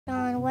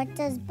what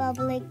does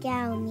bubbly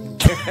gal mean?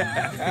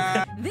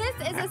 This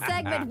is a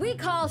segment we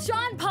call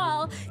Sean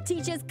Paul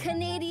Teaches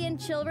Canadian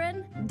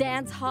Children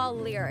Dance Hall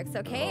Lyrics,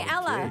 okay?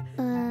 Ella,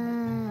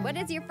 what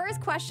is your first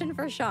question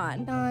for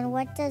Sean? Sean,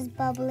 what does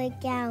bubbly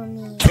gal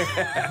mean?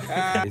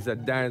 It's a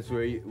dance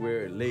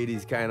where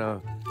ladies kind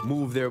of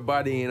move their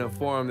body in a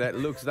form that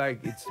looks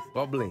like it's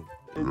bubbling.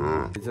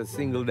 It's a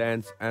single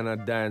dance and a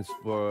dance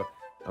for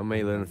a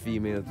male and a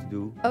female to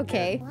do.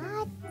 Okay.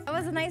 What? That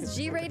was a nice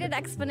G-rated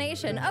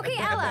explanation. Okay,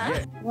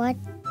 Ella. What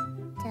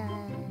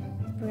does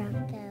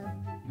rock out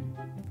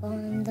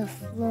on the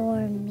floor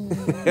mean?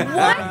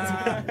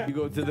 What? You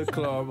go to the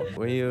club,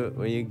 when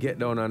you get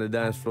down on the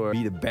dance floor,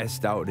 be the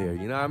best out there,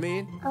 you know what I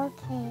mean?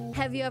 Okay.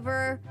 Have you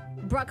ever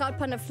broke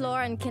out on the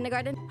floor in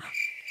kindergarten?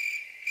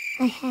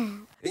 I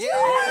have.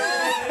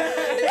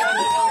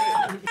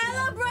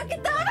 Ella broke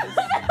it down.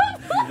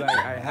 She's like,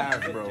 I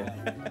have, bro.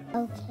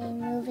 Okay,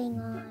 moving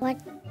on. What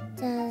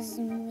does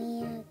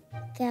Mia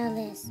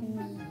Gallus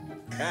mean?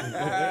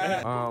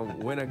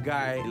 When a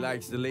guy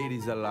likes the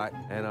ladies a lot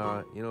and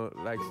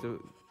likes to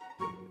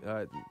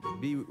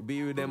be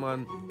with them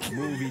on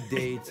movie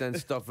dates and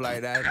stuff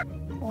like that.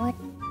 What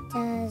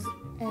does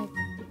a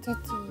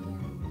titty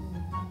mean?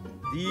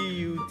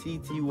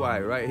 D-U-T-T-Y,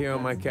 right here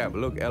on my cap.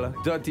 Look, Ella.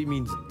 Dirty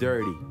means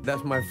dirty.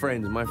 That's my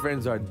friends. My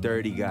friends are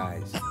dirty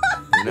guys.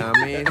 You know what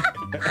I mean?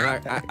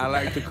 And I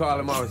like to call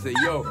them out and say,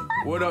 yo,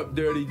 what up,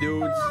 dirty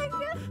dudes? Oh my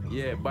God.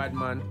 Yeah, bad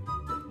man.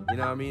 You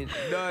know what I mean?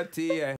 Dirty, yeah.